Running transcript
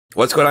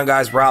What's going on,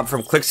 guys? Rob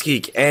from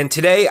ClicksGeek, and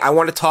today I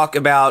want to talk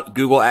about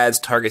Google Ads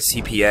Target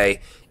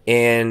CPA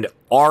and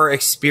our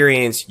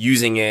experience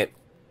using it,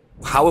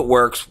 how it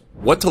works,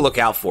 what to look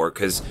out for,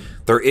 because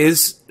there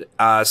is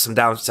some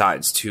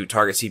downsides to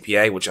Target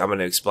CPA, which I'm going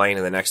to explain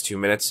in the next 2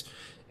 minutes,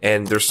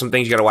 and there's some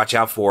things you got to watch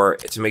out for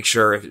to make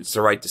sure if it's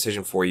the right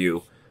decision for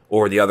you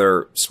or the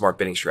other smart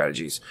bidding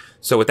strategies.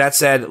 So with that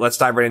said, let's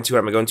dive right into it.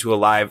 I'm going to go into a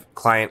live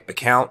client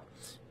account,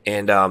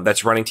 and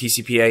that's running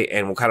TCPA,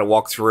 and we'll kind of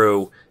walk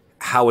through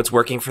how it's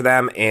working for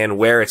them and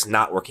where it's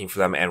not working for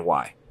them and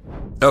why.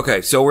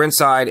 Okay, so we're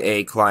inside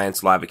a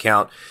client's live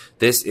account.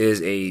 This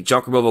is a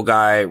junk removal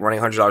guy running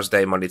 $100 a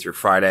day, Monday through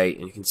Friday.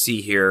 And you can see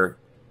here,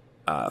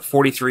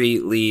 43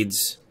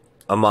 leads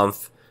a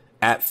month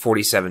at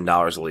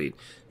 $47 a lead.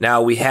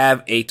 Now we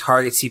have a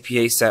target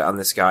CPA set on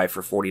this guy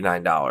for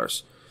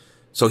 $49.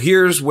 So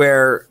here's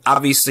where,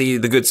 obviously,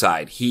 the good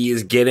side. He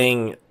is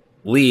getting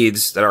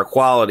leads that are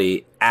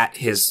quality at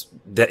his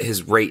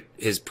rate,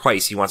 his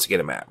price he wants to get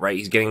them at, right?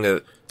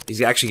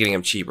 He's actually getting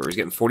them cheaper. He's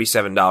getting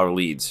 $47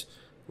 leads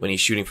when he's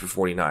shooting for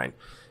 49.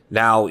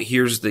 Now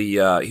here's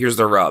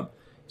the rub.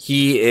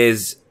 He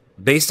is,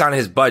 based on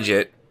his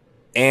budget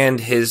and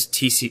his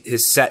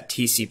set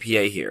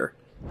TCPA here,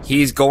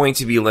 he's going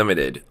to be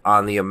limited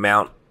on the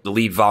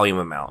lead volume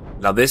amount.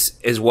 Now this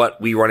is what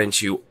we run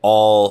into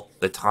all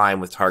the time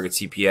with Target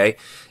CPA,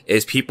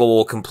 is people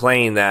will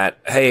complain that,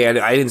 hey,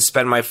 I didn't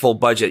spend my full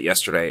budget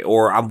yesterday,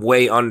 or I'm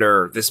way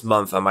under this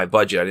month on my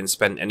budget. I didn't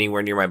spend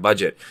anywhere near my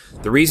budget.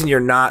 The reason you're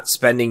not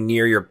spending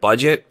near your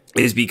budget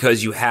is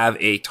because you have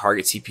a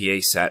Target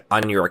CPA set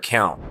on your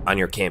account, on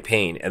your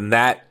campaign, and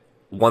that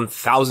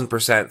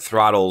 1000%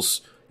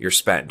 throttles your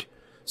spend.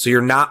 So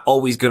you're not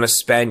always going to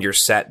spend your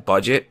set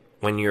budget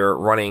when you're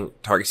running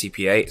Target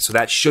CPA. So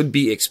that should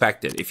be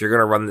expected if you're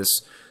going to run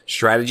this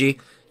strategy.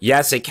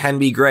 Yes, it can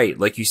be great.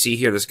 Like you see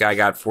here, this guy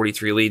got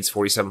 43 leads,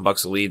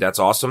 $47 a lead. That's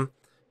awesome.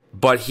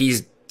 But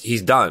he's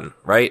done,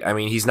 right? I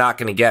mean, he's not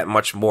going to get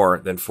much more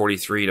than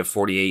 43 to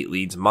 48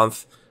 leads a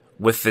month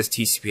with this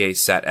TCPA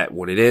set at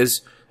what it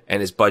is and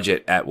his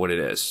budget at what it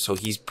is. So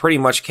he's pretty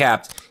much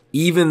capped,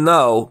 even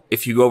though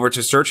if you go over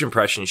to search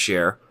impression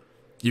share,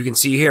 you can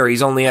see here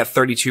he's only at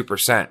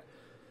 32%.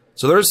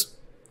 So there's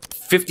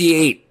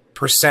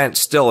 58%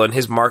 still in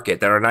his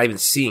market that are not even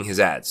seeing his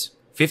ads.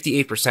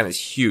 58%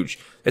 is huge.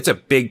 It's a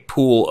big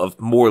pool of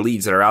more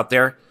leads that are out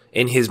there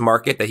in his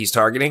market that he's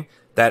targeting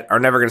that are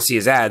never going to see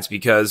his ads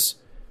because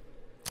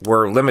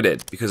we're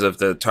limited because of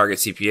the Target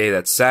CPA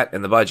that's set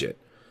and the budget.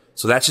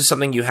 So that's just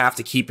something you have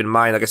to keep in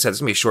mind. Like I said, it's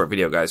going to be a short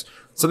video, guys.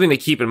 Something to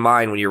keep in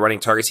mind when you're running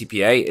Target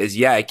CPA is,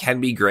 yeah, it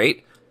can be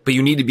great, but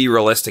you need to be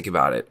realistic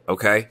about it,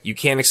 okay? You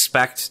can't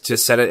expect to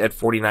set it at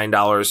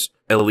 $49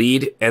 a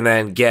lead and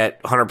then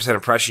get 100%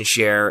 impression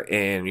share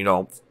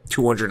in,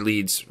 200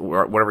 leads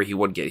or whatever he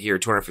would get here,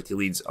 250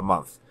 leads a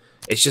month.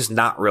 It's just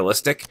not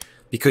realistic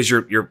because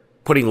you're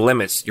putting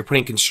limits, you're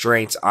putting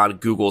constraints on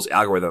Google's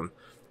algorithm,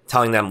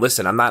 telling them,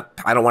 listen,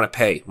 I don't want to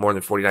pay more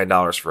than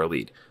 $49 for a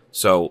lead.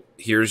 So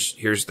here's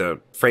the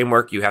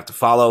framework you have to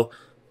follow,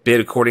 bid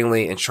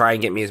accordingly, and try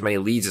and get me as many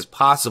leads as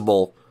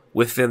possible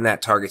within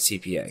that Target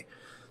CPA.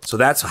 So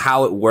that's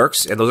how it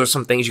works, and those are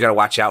some things you got to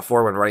watch out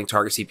for when running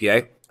Target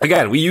CPA.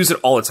 Again, we use it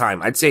all the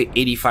time. I'd say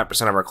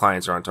 85% of our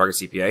clients are on Target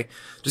CPA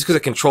just because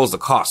it controls the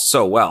cost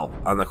so well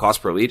on the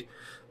cost per lead.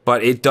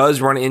 But it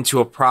does run into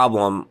a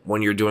problem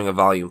when you're doing a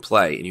volume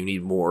play and you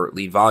need more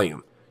lead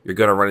volume. You're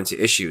going to run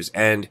into issues.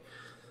 And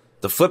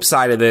the flip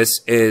side of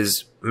this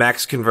is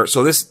max convert.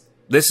 So this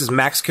is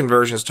max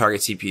conversions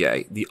Target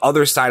CPA. The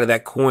other side of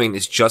that coin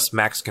is just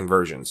max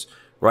conversions,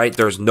 right?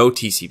 There's no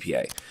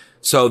TCPA.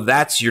 So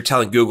you're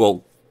telling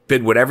Google,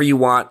 bid whatever you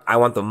want. I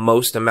want the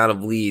most amount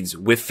of leads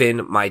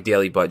within my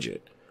daily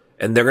budget.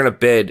 And they're going to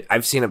bid,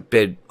 I've seen it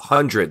bid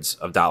hundreds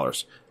of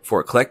dollars for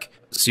a click.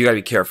 So you got to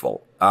be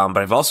careful. But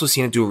I've also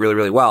seen it do really,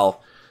 really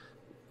well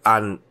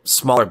on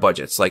smaller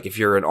budgets. Like if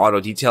you're an auto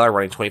detailer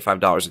running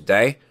 $25 a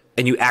day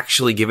and you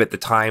actually give it the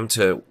time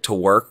to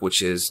work,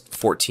 which is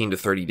 14 to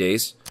 30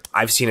 days,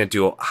 I've seen it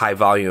do high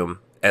volume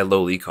at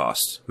low lead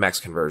cost, max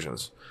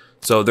conversions.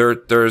 So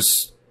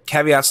there's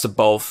caveats to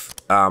both.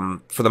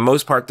 For the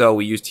most part, though,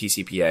 we use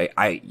TCPA.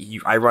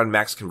 I run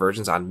max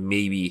conversions on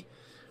maybe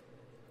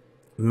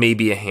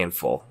a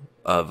handful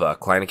of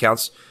client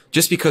accounts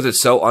just because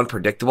it's so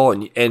unpredictable,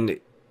 and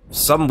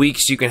some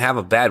weeks you can have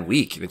a bad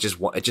week and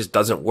it just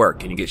doesn't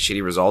work and you get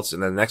shitty results,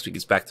 and then the next week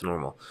it's back to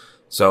normal.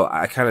 So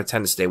I kind of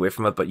tend to stay away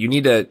from it. But you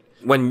need to,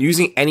 when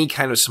using any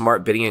kind of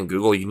smart bidding in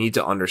Google, you need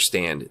to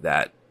understand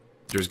that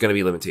there's going to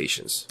be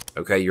limitations.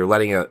 Okay, you're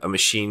letting a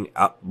machine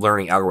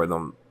learning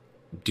algorithm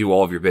do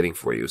all of your bidding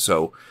for you.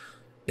 So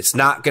it's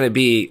not going to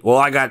be, well,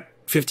 I got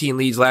 15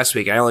 leads last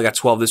week, I only got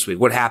 12 this week.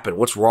 What happened?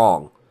 What's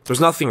wrong? There's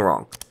nothing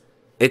wrong.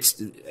 It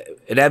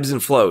ebbs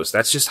and flows.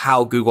 That's just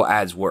how Google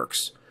Ads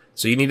works.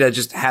 So you need to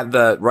just have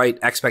the right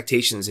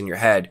expectations in your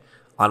head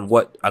on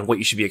what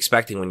you should be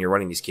expecting when you're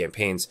running these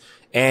campaigns,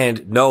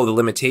 and know the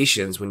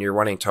limitations when you're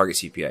running Target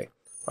CPA.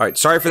 All right,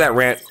 sorry for that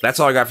rant. That's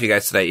all I got for you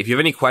guys today. If you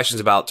have any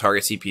questions about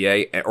Target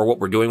CPA or what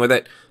we're doing with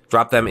it,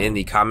 drop them in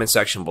the comment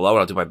section below, and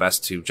I'll do my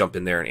best to jump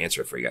in there and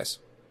answer it for you guys.